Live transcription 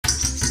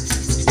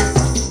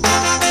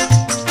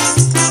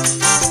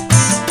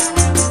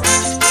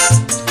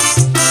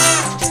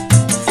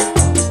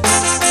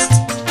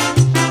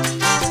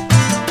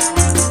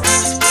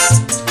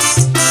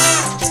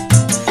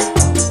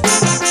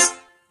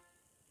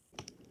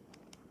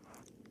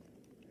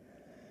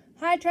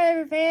Hi,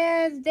 Trevor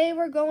fans. Today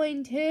we're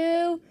going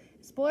to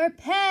explore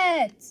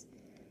pets.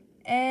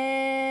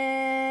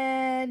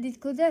 And these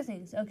cool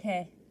things.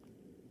 Okay.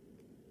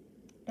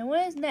 Now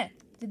what is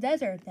next? The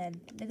desert then.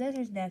 The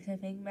desert's next, I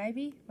think.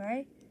 Maybe,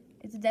 right?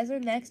 Is the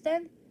desert next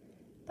then?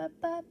 I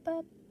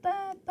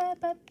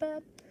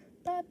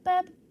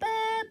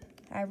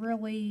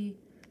really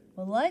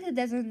would like the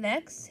desert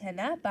next. And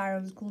that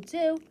biome's cool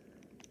too.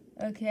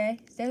 Okay.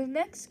 Desert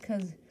next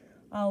because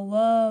I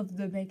love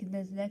the bacon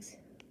desert next.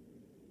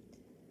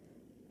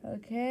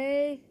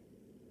 Okay.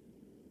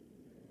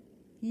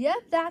 Yep,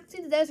 that's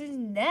the desert's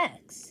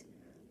next.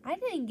 I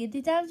didn't get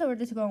these items, so we're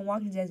just going to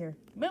walk the desert.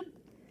 Boop.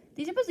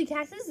 These are supposed to be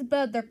cactus,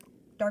 but they're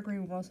dark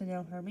green ones, so they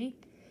don't hurt me.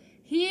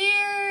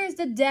 Here's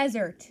the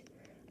desert.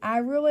 I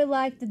really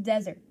like the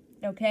desert,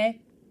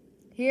 okay?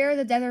 Here are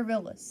the desert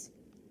villas.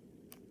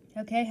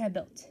 Okay, I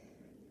built.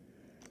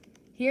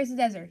 Here's the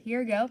desert.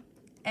 Here we go.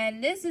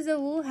 And this is a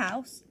little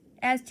house.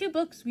 It has 2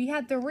 books we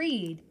have to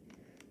read.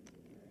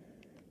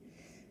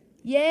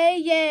 Yay,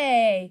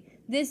 yay.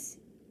 This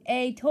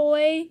a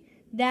toy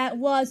that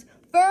was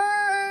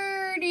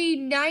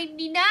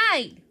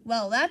 $30.99.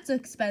 Well, that's an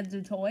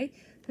expensive toy.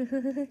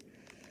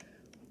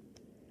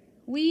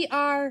 We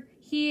are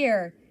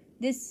here.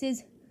 This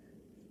is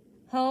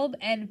home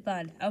and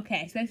fun.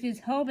 Okay, especially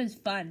this home is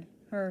fun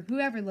for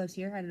whoever lives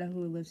here. I don't know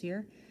who lives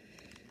here.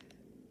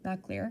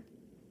 Not clear.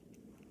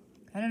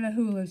 I don't know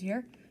who lives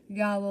here. We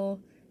got a little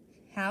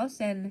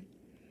house and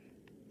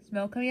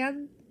smoke coming out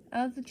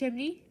of the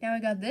chimney. Now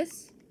we got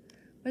this.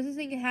 But this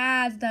thing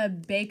has the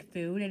baked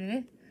food in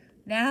it.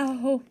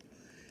 Now,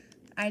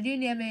 I do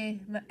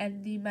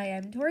need my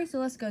inventory, so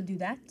let's go do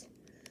that.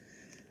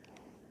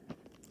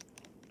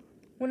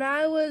 When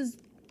I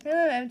was in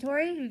my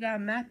inventory, we got a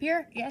map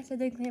here. Yes, I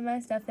did clean my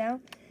stuff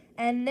down.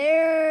 And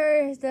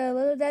there's the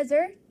little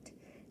desert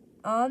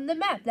on the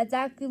map. That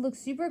actually looks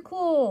super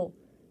cool.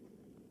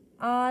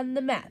 On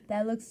the map.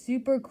 That looks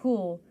super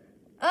cool.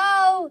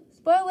 Oh,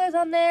 spoilers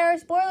on there.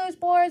 Spoilers.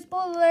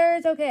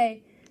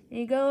 Okay.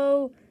 Here you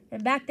go.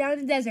 And back down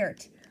the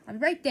desert. I'm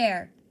right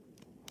there.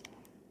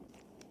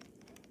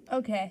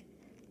 Okay.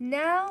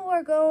 Now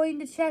we're going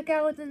to check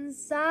out what's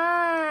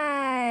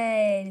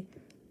inside.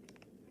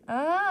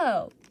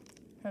 Oh.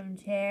 Some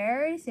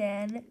chairs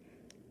and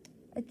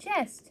a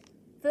chest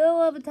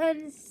full of a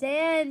ton of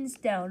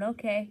sandstone.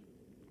 Okay.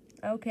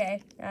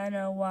 Okay. I don't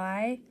know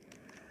why.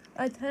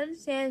 A ton of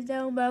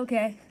sandstone, but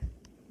okay.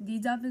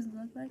 These ovens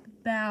look like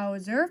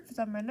Bowser for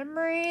some random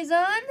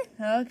reason.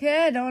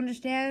 Okay, I don't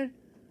understand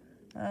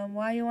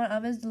why you want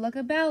ovens to look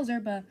like Bowser,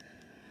 but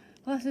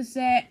let's just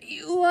say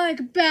you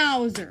like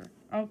Bowser,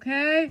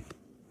 okay?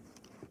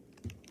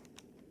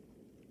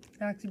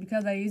 Actually,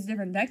 because I used a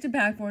different texture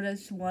pack for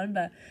this one,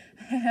 but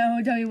I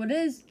won't tell you what it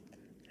is,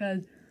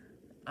 because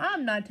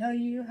I'm not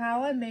telling you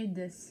how I made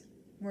this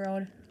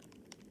world.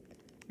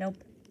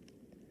 Nope.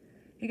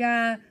 We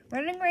got a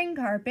running green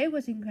carpet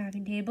with some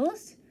crafting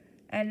tables.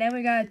 And then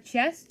we got a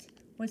chest,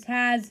 which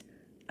has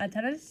a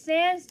ton of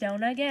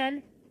sandstone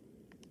again.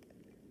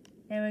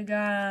 And we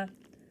got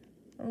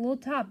a little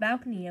top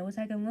balcony, which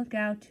I can look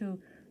out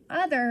to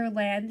other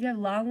lands. We have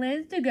long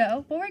lands to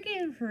go, but we're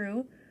getting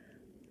through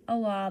a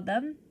lot of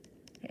them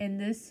in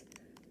this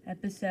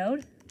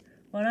episode.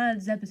 Well, not in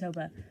this episode,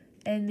 but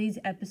in these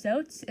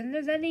episodes. And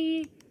there's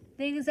any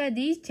things inside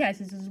these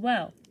chests as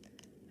well.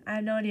 I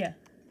have no idea.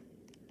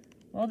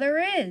 Well, there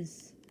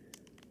is.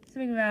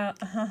 Something about,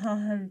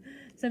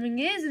 something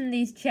is in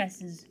these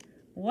chests.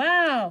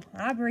 Wow,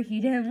 Aubrey,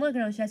 you didn't look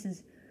at those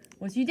chests.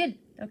 What you did.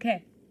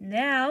 Okay,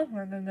 now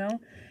we're going to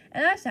go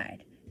on our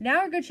side.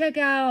 Now we're going to check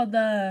out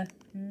the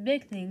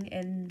big thing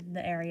in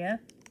the area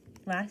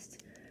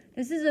last.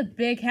 This is a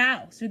big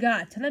house. We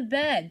got a ton of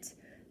beds.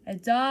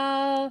 It's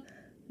all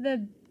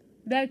the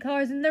bed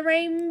colors in the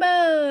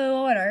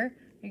rainbow order.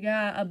 We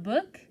got a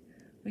book.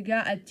 We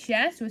got a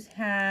chest which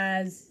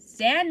has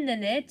sand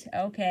in it.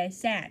 Okay,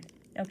 sand.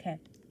 Okay.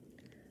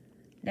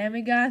 Then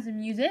we got some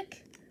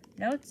music.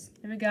 Notes.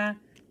 Then we got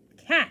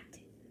cat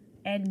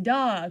and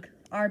dog,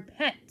 our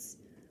pets,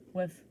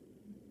 with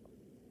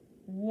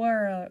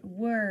world.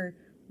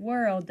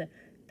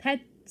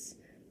 Pets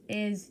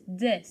is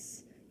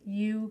this.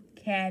 You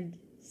can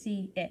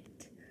see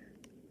it.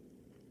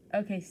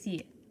 Okay, see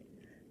it.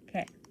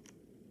 Okay.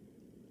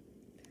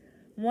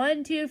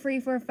 1, 2, 3,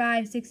 4,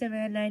 5, 6,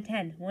 7, 8, 9,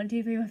 10. 1,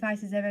 2, 3, 4, 5,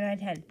 6, 7, 8, 9,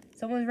 10.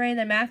 Someone's writing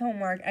their math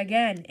homework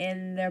again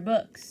in their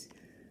books.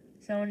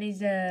 Someone needs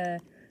to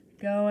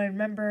go and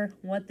remember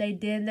what they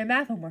did in their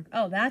math homework.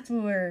 Oh, that's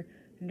what we're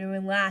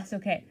doing last.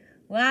 Okay.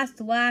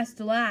 Last.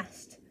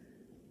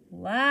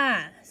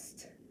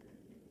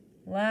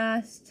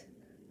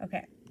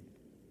 Okay.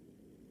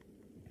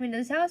 We in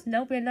this house?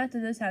 Nope, we're not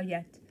in this house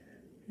yet.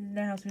 This is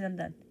the house we're not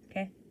done.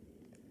 Okay.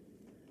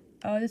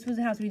 Oh, this was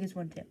the house we just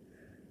went to.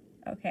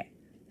 Okay.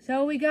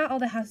 So we got all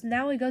the houses.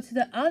 Now we go to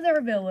the other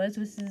villas,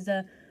 which is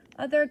the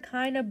other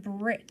kind of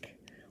brick.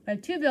 We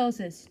have 2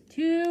 villages.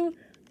 2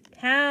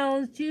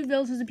 towns, 2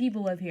 villages of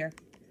people live here.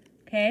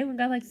 Okay, we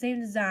got like the same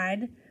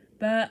design.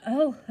 But,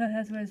 oh,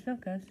 that's where the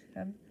smoke goes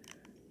from.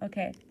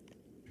 Okay.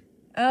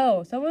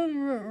 Oh, someone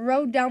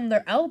wrote down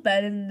their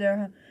alphabet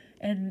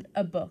in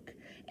a book.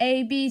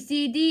 A, B,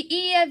 C, D,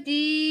 E, F,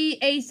 G,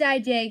 H, I,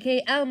 J,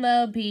 K, L, M,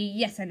 N, P.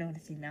 Yes, I know how to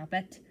sing the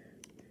alphabet.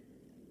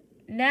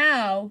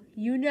 Now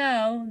you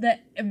know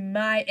that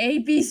my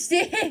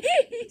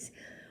ABCs.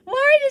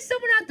 Why does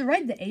someone have to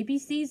write the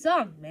ABC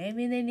song?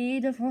 Maybe they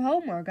need it for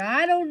homework.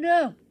 I don't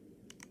know.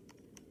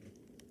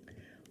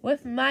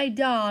 With my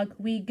dog,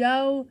 we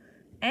go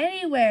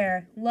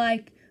anywhere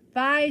like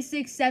 5,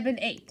 6, 7,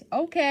 8.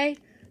 Okay.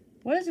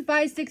 What is a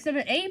 5, 6,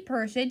 7, 8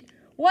 person?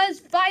 What is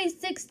 5,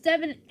 6,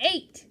 7,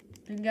 8?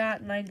 We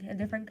got like a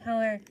different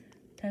color,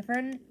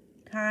 different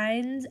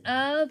kinds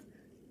of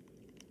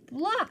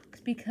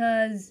blocks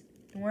because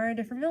we're in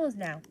different villas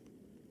now.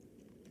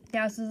 The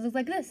houses look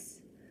like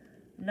this,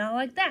 not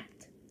like that.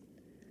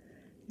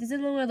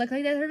 Doesn't look like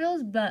that for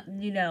villas, but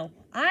you know,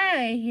 I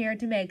ain't here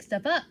to make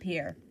stuff up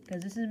here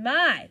because this is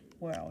my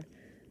world,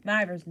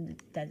 my version of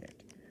the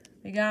desert.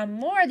 We got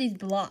more of these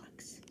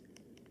blocks.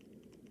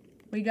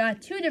 We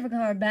got 2 different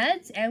color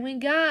beds, and we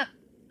got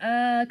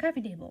a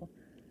coffee table.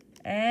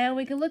 And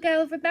we can look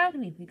out of a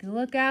balcony. We can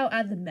look out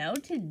at the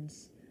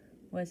mountains.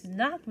 What's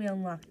not we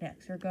unlock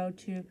next? We're going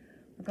to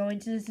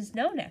the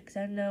snow next.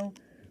 I don't know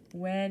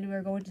when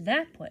we're going to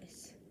that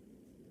place.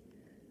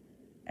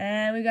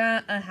 And we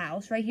got a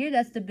house right here.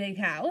 That's the big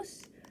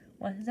house.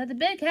 What is that? The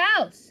big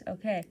house.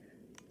 Okay.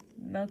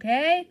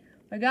 Okay.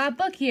 We got a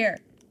book here.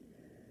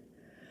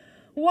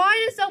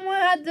 Why does someone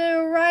have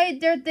to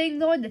write their thing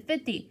going to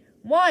 50?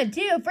 1,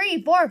 2,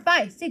 3, 4,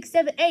 5, 6,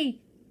 7,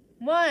 8.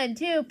 1,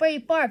 2, 3,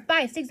 4,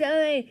 5, 6, 7,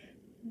 8.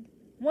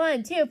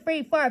 1, 2,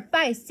 3, 4,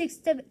 5, 6,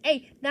 7,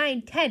 8,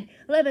 9, 10,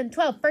 11,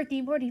 12,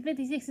 13, 14,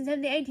 15, 16,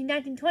 17, 18,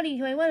 19, 20,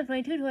 21,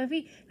 22,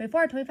 23,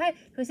 24, 25,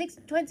 26,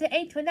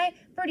 27, 29,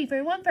 30,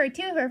 41,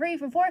 42, 43,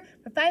 44,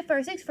 45,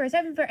 46,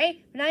 47,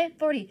 48, 49,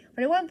 40,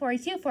 41,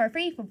 42,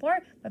 43, 44,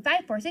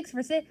 45, 46,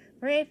 47,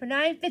 48,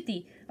 49,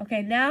 50.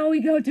 Okay, now we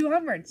go to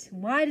onwards.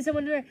 Why does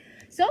someone do it?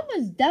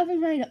 Someone's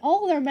definitely writing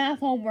all their math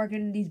homework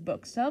in these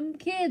books. Some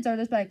kids are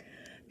just like,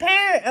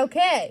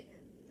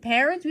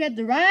 Parents, we have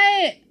to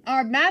write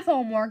our math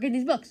homework in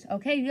these books.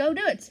 Okay, go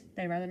do it.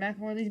 They write their math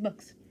homework in these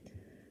books.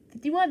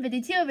 51,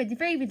 52,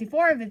 53,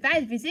 54,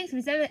 55, 56,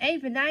 57,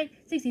 8, 59,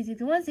 60,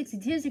 61,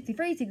 62,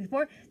 63,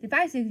 64,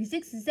 65,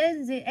 66,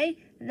 67, 68,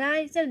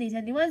 69, 70,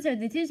 71,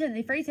 72,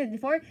 73,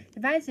 74,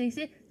 75,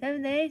 76,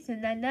 78,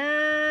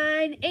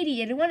 79,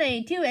 80, 81,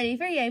 82,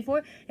 83,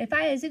 84,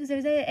 85, 86,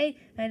 87, 88,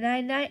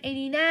 99,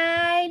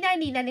 89,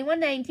 90, 91,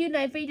 92,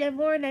 93,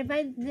 94,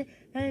 95,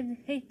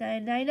 98,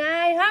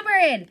 99,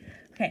 100.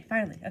 Okay,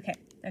 finally. Okay.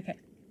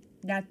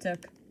 That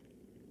took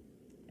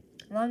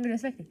longer than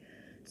expected.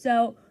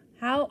 So,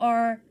 how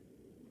are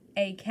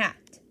a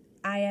cat?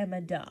 I am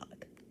a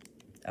dog.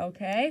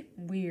 Okay,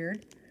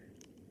 weird.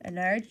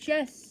 Another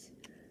chest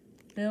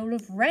filled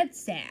with red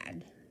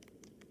sand.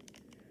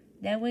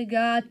 Then we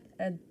got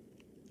a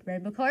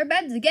rainbow colored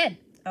beds again.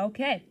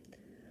 Okay.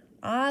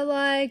 I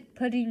like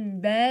putting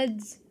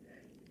beds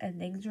and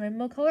things in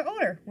rainbow color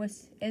order, which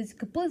is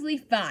completely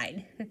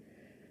fine.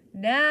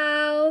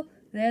 Now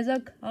there's a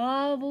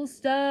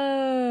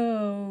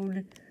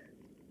cobblestone.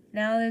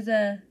 Now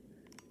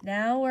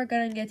we're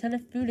gonna get a ton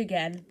of food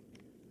again.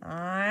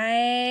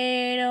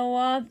 I don't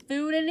want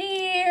food in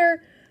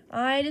here.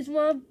 I just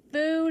want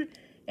food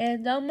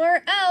and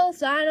somewhere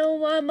else. I don't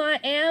want my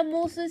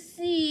animals to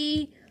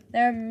see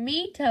their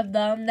meat of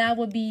them. That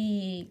would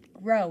be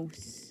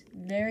gross.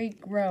 Very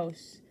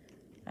gross.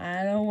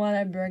 I don't want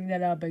to bring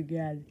that up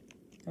again.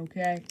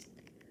 Okay?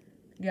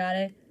 Got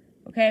it?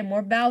 Okay,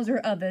 more Bowser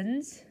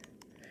ovens.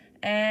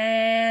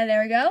 And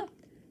there we go.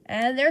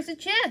 And there's a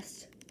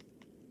chest.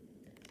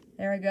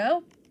 There we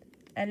go.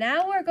 And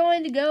now we're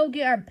going to go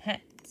get our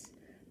pets.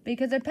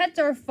 Because our pets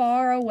are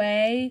far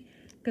away.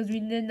 Because we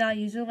did not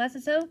use them last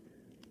episode.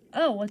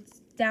 Oh,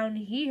 what's down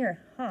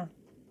here? Huh.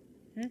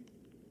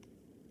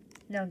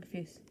 Now I'm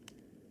confused.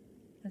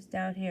 What's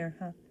down here?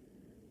 Huh.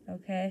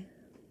 Okay.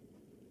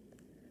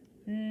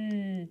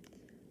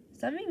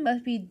 Something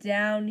must be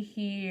down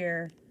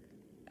here.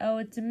 Oh,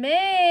 it's a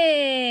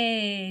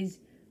maze.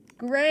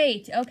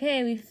 Great.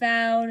 Okay, we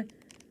found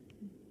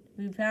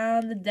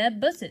the dead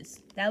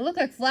bushes that look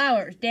like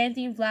flowers,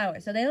 dancing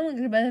flowers. So they don't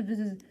look like dead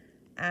bushes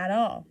at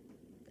all.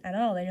 They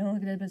don't look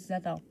like dead bushes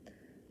at all.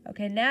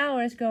 Okay, now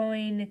we're just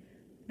going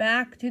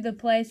back to the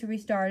place where we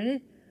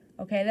started.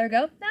 Okay, there we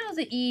go. That was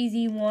an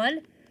easy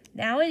one.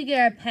 Now we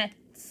get our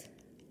pets.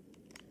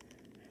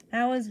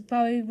 That was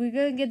probably, we're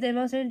going to get the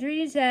most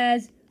ingredients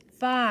as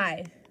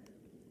 5.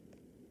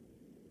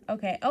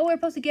 Okay, oh, we're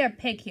supposed to get our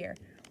pig here.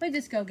 Let's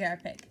just go get our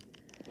pig.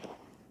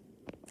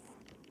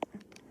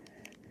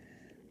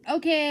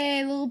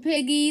 Okay, little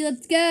piggy,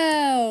 let's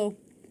go.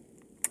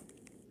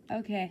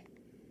 Okay.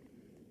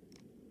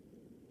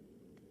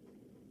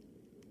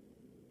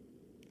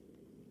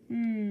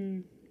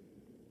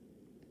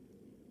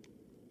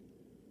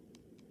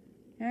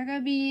 You're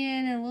gonna be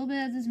in a little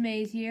bit of this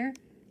maze here.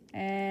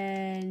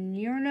 And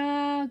you're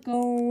not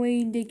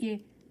going to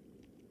get...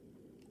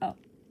 Oh.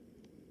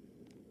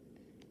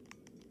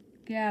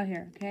 Get out of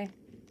here, okay?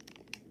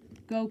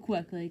 go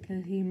quickly,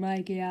 because he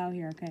might get out of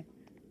here. Okay.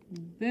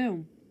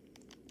 Boom.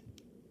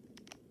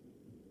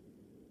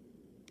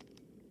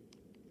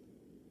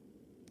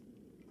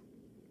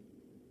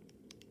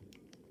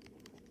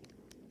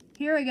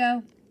 Here we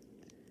go.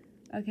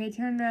 Okay,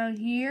 turn around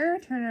here.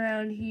 Turn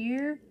around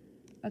here.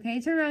 Okay,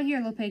 turn around here,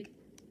 little pig.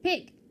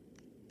 Pig!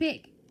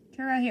 Pig!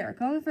 Turn around here.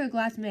 Going for the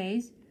glass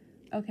maze.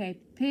 Okay,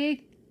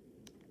 pig.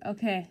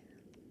 Okay.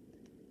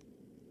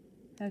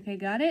 Okay,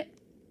 got it.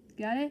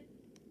 Got it.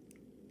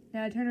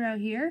 Now turn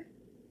around here.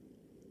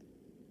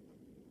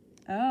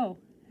 Oh.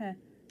 Huh.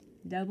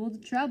 Double the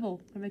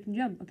trouble. I'm making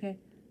jump. Okay.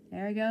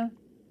 There we go.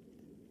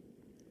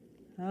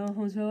 Oh,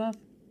 almost fell off.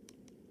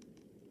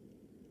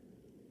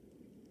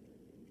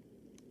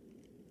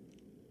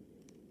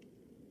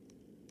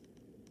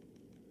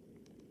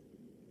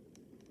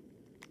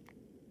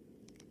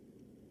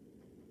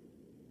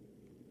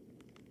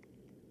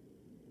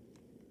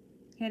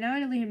 Okay, now I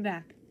need to lead him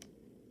back.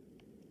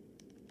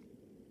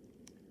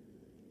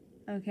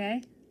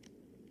 Okay.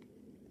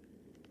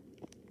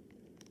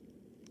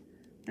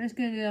 I'm just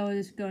gonna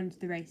go into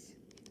the race.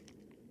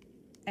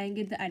 And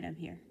get the item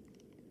here.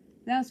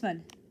 That was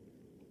fun.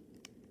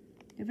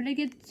 If I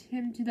get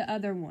him to the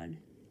other one.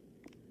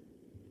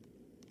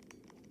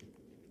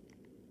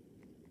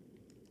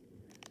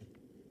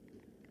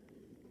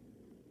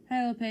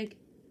 Hi, little pig.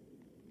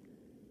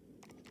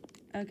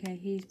 Okay,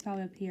 he's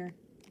probably up here.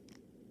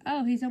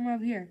 Oh, he's somewhere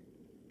over here.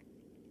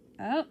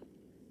 Oh,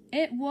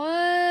 it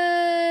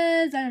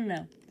was, I don't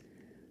know.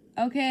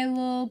 Okay,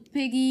 little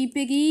piggy,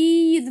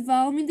 you have to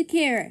follow me the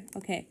carrot.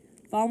 Okay,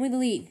 follow me the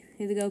lead.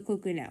 You have to go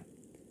quickly now.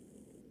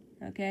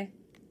 Okay.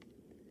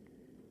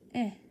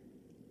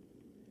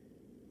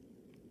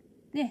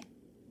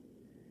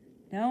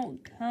 Don't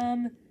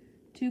come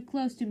too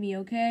close to me,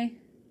 okay?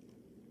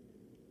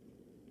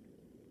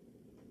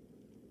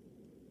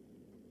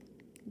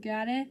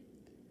 Got it?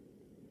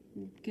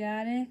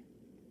 Got it?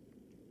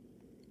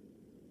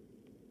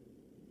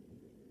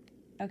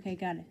 Okay,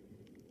 got it.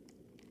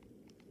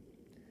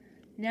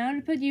 Now I'm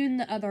gonna put you in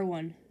the other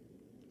one.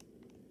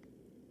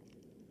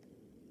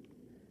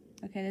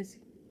 Okay, let's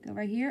go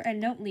right here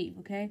and don't leave,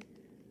 okay?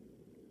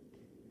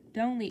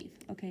 Don't leave.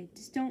 Okay,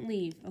 just don't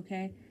leave,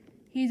 okay?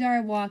 He's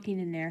already walking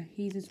in there.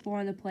 He's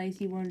exploring the place.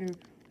 He wondered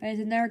why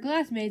is there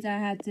glass maze I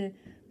had to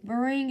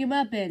bring him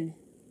up in.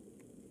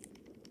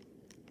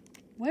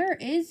 Where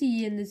is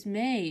he in this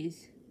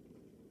maze?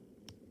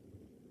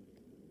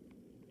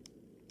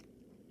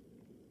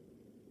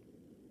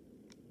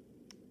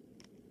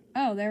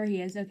 Oh, there he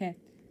is. Okay.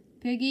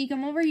 Piggy,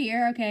 come over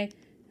here. Okay.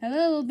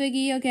 Hello, little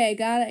piggy. Okay,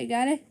 got it,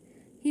 got it.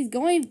 He's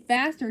going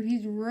faster.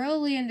 He's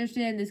really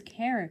interested in this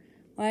carrot.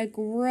 Like,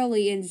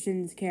 really interested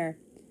in this carrot.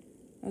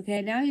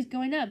 Okay, now he's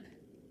going up.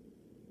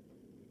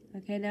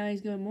 Okay, now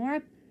he's going more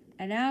up.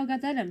 And now I've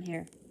got that item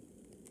here.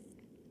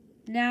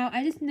 Now,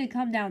 I just need to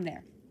come down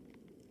there.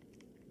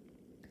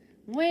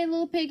 Wait,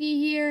 little piggy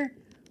here.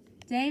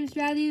 Same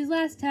strategy as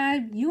last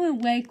time. You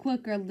went way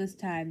quicker this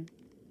time.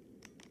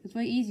 It's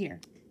way easier.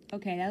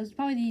 Okay, that was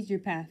probably the easier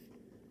path.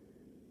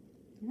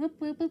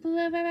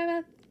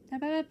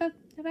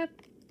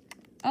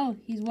 Oh,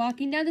 he's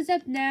walking down the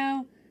steps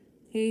now.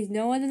 He's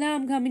knowing that now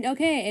I'm coming.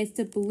 Okay, it's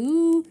the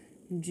blue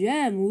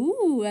gem.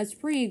 Ooh, that's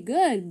pretty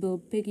good, little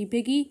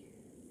piggy.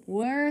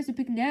 Where's the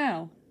pig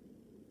now?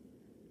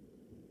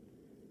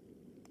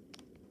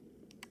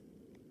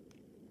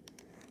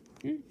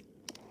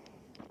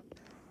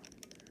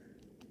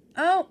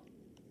 Oh!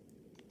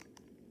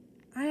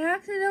 I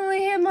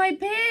accidentally hit my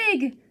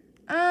pig!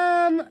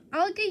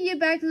 I'll get you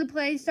back to the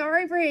place.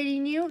 Sorry for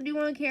hitting you. Do you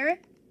want a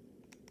carrot?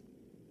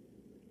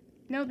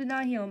 Nope, did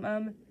not heal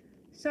him.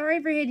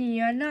 Sorry for hitting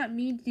you. I did not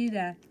mean to do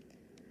that.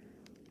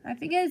 I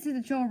think I said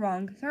the troll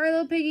wrong. Sorry,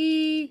 little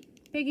piggy.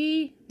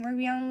 Piggy, we're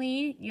beyond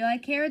lead. You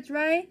like carrots,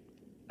 right?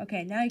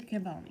 Okay, now you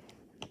can follow me.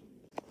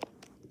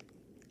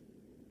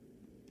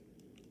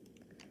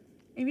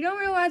 If you don't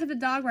realize I have a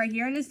dog right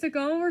here, and this took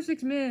over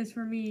 6 minutes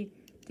for me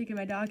to get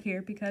my dog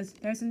here because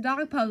there's some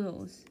dog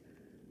puzzles.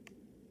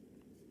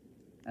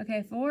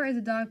 Okay, 4 is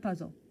a dog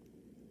puzzle.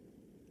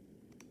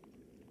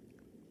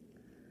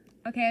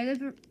 Okay, this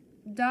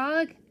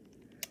dog.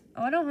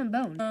 Oh, I don't have a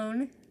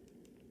bone.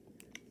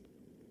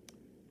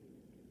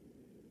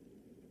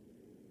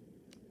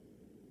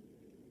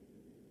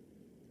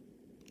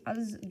 I'll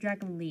just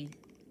drag him lead.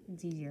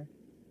 It's easier.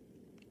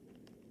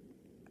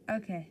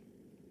 Okay.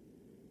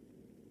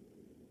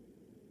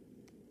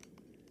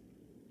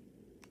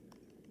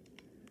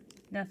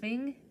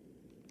 Nothing.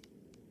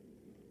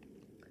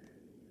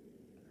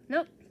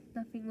 Nope.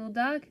 Nothing, little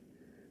dog.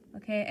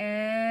 Okay,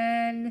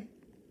 and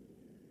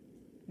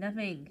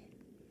nothing.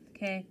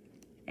 Okay,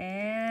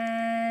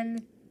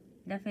 and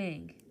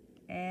nothing.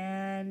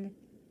 And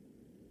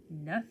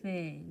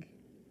nothing.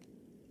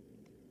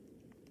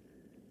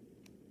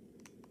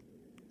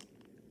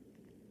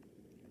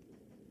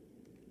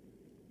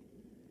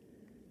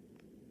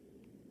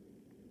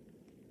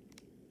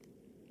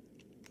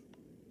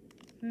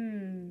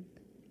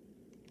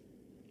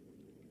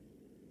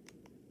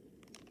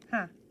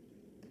 Huh.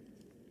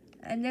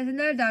 And there's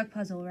another dog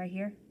puzzle right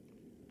here.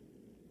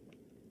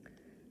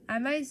 I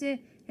might sit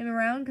him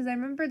around because I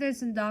remember there's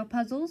some dog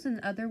puzzles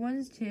and other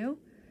ones too.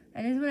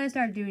 And this is when I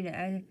started doing it.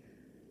 I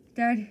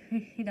started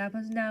dog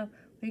puzzles. Now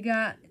we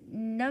got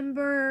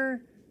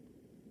number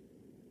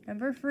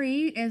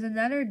 3 is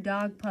another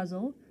dog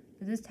puzzle.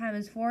 But this time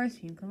it's forest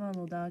theme. Come on,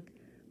 little dog.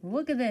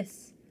 Look at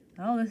this.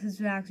 Oh, this is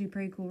actually a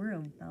pretty cool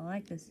room. I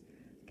like this.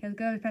 Okay, let's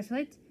go to press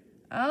lights.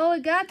 Oh, I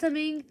got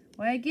something.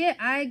 What I get?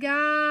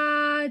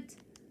 I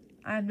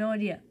have no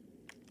idea.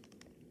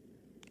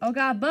 Oh,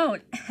 got a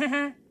bone.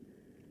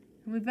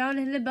 We found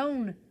it in the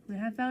bone. We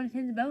have found it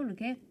in the bone,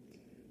 okay?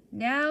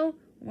 Now,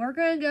 we're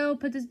going to go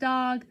put this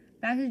dog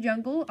back to the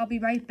jungle. I'll be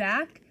right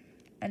back.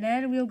 And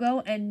then we'll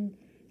go and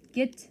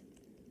get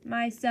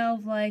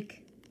myself,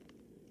 like,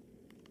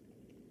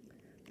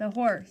 the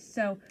horse.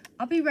 So,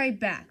 I'll be right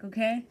back,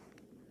 okay?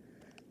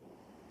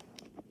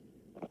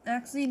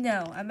 Actually,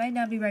 no. I might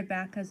not be right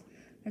back because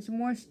there's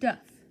more stuff.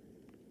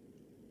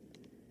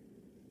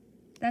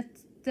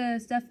 That's the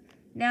stuff.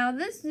 Now,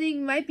 this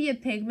thing might be a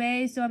pig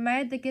maze, so I might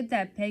have to get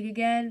that pig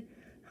again.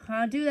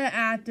 I'll do that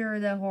after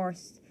the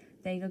horse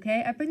thing,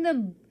 okay? I bring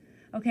them...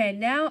 Okay,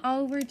 now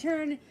I'll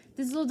return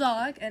this little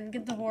dog and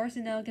get the horse,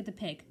 and then I'll get the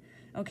pig,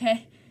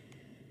 okay?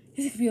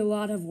 This is going to be a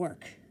lot of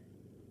work.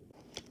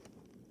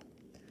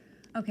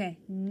 Okay,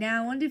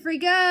 now 1, 2, 3,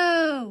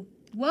 go!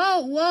 Whoa,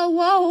 whoa,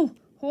 whoa!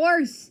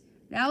 Horse!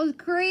 That was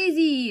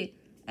crazy!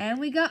 And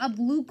we got a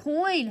blue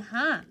coin,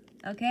 huh?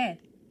 Okay.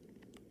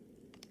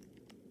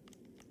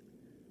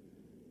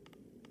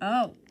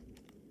 Oh.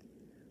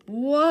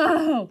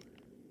 Whoa!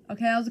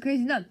 Okay, that was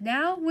crazy enough.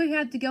 Now we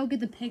have to go get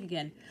the pig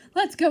again.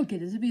 Let's go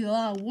get it. This will be a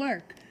lot of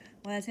work.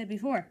 Like I said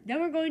before. Then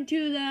we're going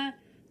to the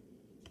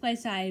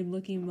place I'm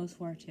looking most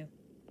forward to.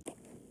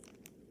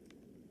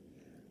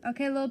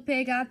 Okay, little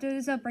pig. After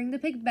this, I'll bring the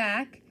pig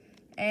back.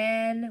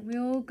 And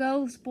we'll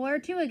go explore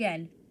 2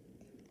 again.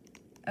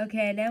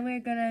 Okay, then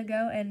we're gonna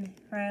go and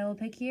try a little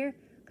pig here.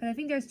 Because I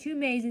think there's 2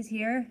 mazes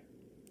here.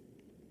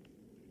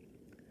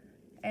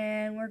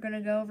 And we're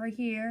gonna go over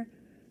here.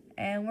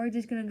 And we're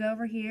just gonna go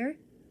over here.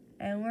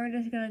 And we're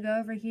just gonna go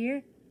over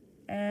here.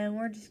 And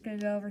we're just gonna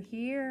go over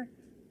here.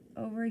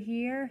 Over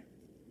here.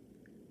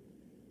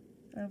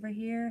 Over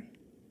here.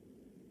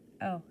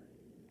 Oh.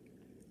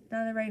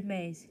 Not the right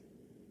maze.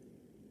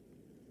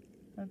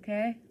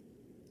 Okay.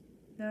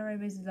 Not the right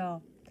maze at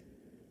all.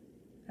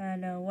 I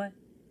don't know what.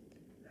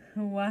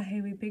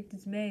 Why we picked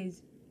this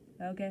maze.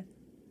 Okay.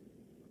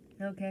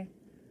 Okay.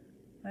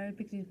 Why we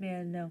picked this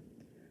maze? No.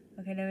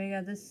 Okay, now we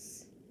got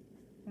this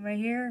one right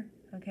here.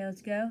 Okay,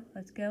 let's go.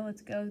 Let's go.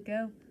 Let's go. Let's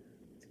go.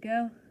 Let's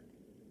go.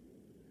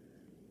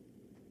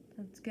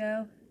 Let's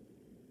go.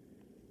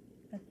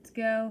 Let's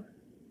go.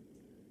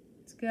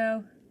 Let's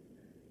go.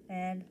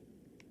 And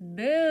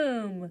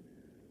boom!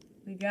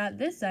 We got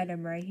this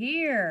item right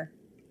here.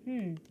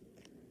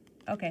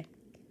 Okay.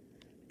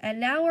 And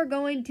now we're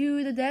going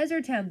to the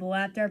desert temple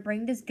after I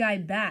bring this guy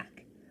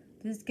back.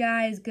 This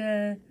guy is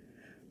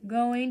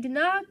going to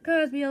not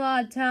cost me a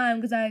lot of time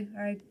because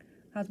I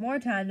cost more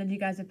time than you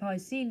guys have probably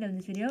seen in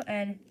this video.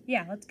 And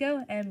yeah, let's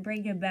go and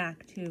bring him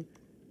back to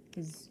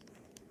his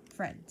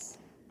friends.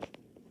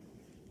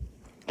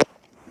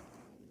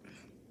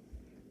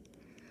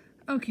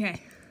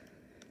 Okay.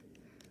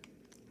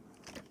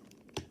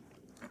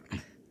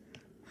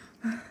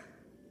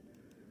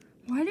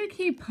 Why do you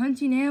keep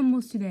punching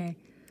animals today?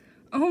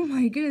 Oh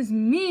my goodness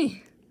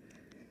me!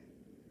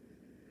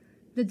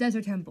 The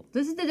desert temple.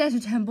 This is the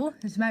desert temple.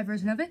 This is my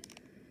version of it.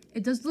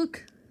 It does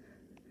look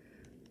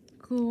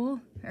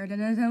cool. Or the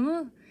desert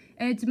temple.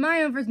 And it's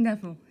my own version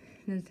of the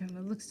desert temple.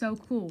 It looks so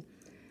cool.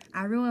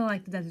 I really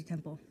like the desert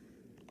temple.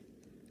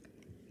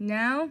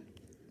 Now,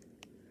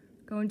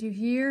 going to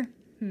here.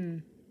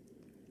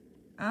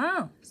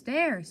 Oh,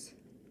 stairs.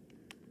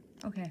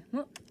 Okay,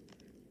 well.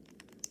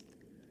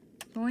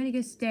 Going to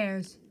get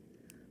stairs.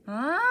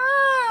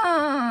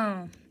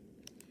 Oh!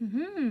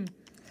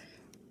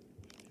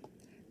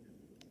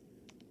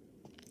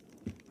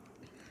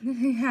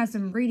 It has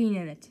some reading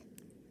in it.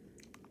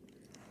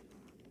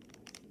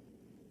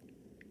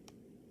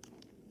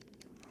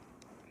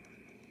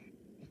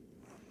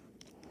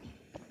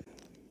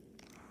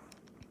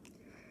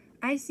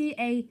 I see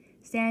a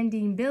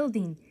standing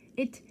building.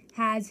 It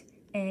has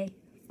a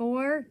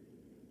 4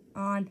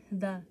 on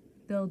the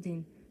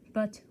building.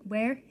 But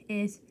where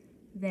is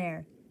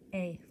there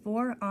a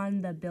 4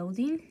 on the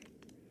building?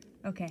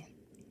 Okay.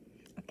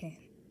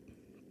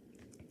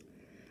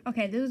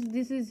 Okay,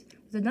 this is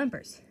the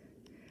numbers.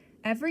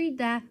 Every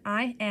that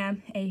I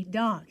am a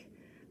dog.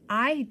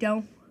 I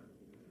don't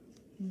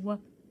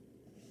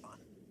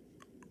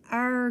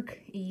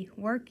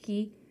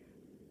worky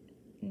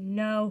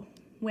know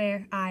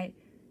where I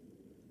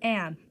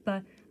am,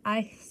 but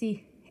I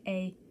see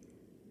a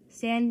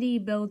sandy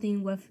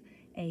building with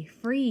a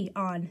 3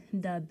 on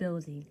the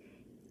building.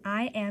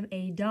 I am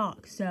a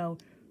dog, so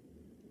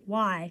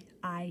why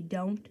I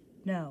don't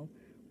know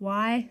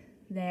why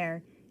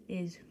there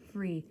is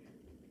 3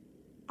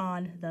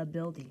 on the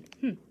building.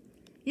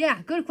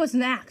 Yeah, good question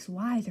to ask.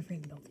 Why is there 3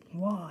 on the building?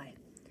 Why?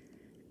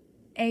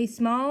 A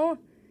small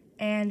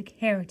and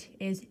carrot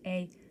is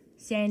a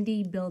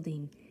sandy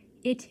building.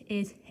 It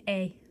is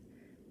a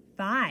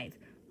 5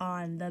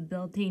 on the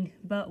building.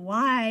 But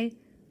why?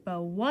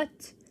 But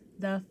what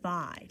the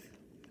 5?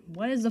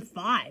 What is the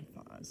 5,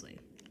 honestly?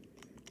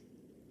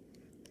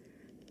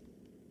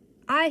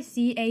 I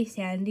see a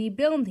sandy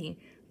building,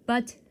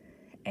 but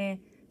a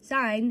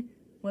sign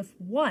with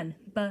 1.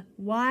 But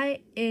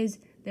why is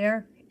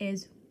there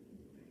is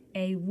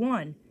a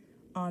 1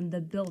 on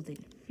the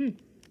building?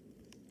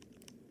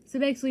 So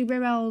basically,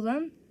 where all of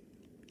them?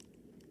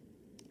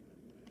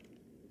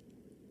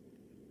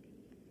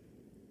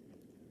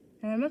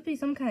 And there must be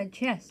some kind of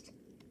chest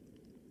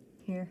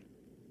here.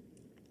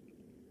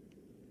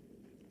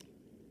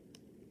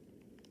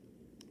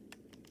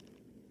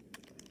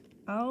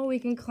 Oh, we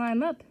can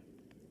climb up.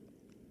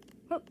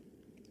 Oh.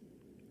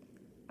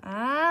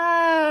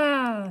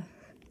 Ah!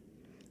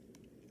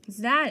 What's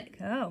that?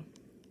 Oh.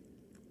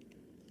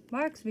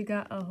 Marks, we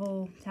got a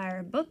whole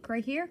entire book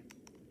right here.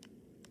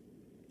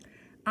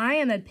 I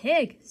am a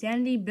pig,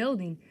 sandy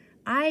building.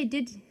 I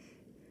did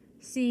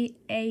see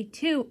a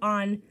 2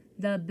 on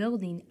the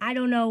building. I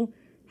don't know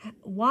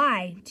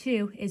why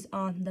 2 is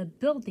on the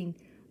building.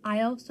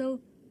 I also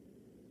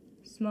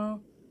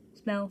smell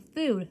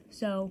food.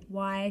 So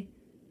why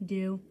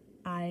do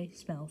I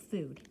smell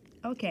food?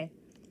 Okay,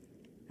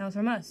 that was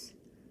from us.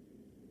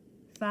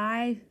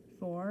 5,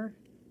 4,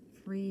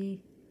 3,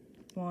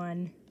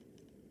 1,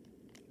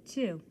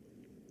 2.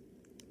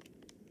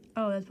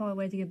 Oh, that's probably a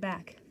way to get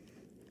back.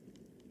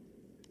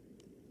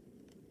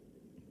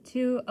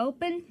 To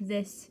open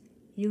this,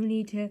 you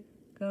need to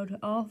go to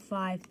all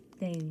 5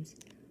 things.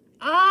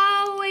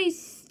 Oh, a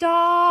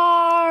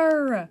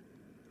star!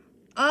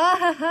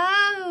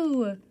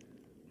 Oh!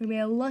 We made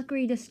a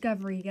lucky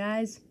discovery,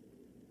 guys.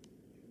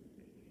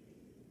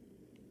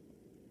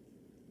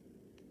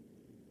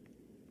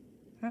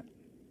 Huh?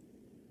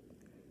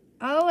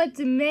 Oh, it's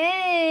a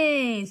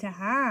maze!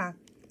 Haha.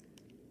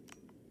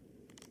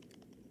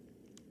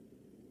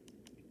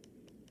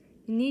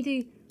 You need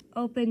to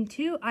open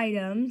 2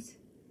 items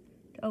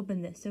to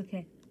open this.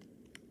 Okay.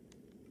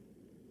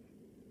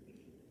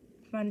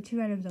 Find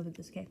 2 items over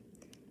this. Okay.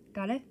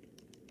 Got it?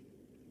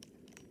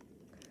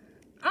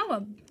 Oh,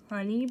 a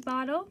honey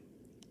bottle.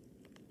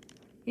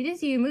 You did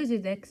see a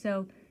music,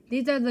 so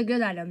these are the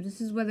good items.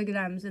 This is where the good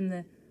items in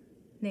the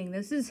thing.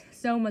 This is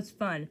so much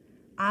fun.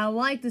 I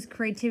like this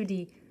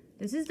creativity.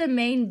 This is the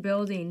main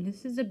building.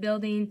 This is a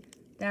building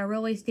that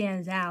really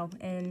stands out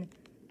in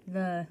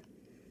the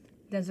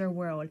desert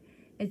world.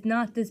 It's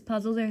not this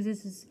puzzle. There's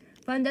this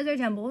fun desert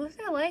temple.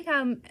 I like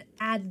how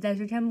add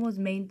desert temple as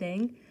main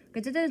thing,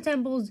 because the desert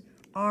temples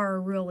are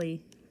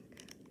really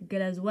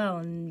good as well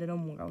in the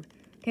normal world.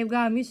 Okay, we've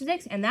got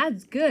music, and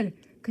that's good,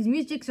 because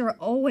musics are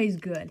always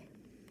good.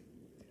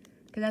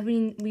 Because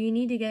we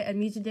need to get a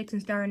music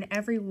and star in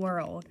every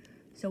world.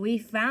 So we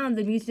found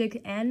the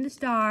music and the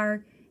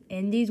star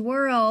in these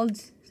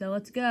worlds. So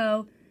let's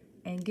go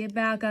and get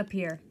back up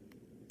here.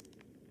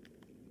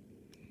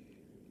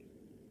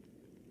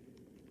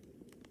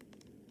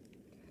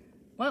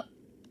 Well,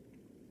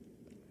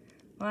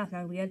 that's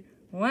not good.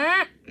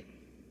 What?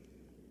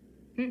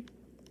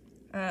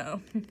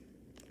 Uh-oh.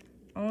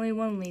 Only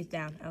 1 leads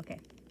down. Okay.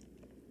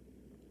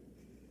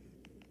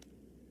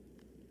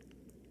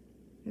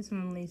 This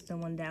one leads to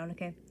 1 down.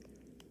 Okay.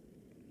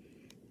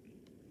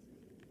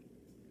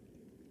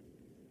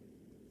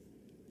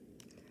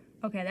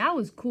 Okay, that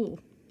was cool.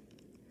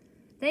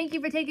 Thank you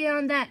for taking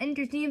on that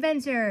interesting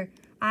adventure.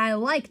 I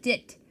liked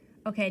it.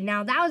 Okay,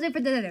 now that was it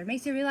for the other.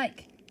 Make sure you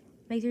like.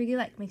 Make sure you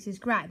like. Make sure you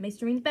subscribe. Make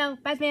sure you ring the bell.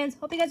 Bye, fans.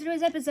 Hope you guys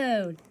enjoyed this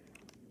episode.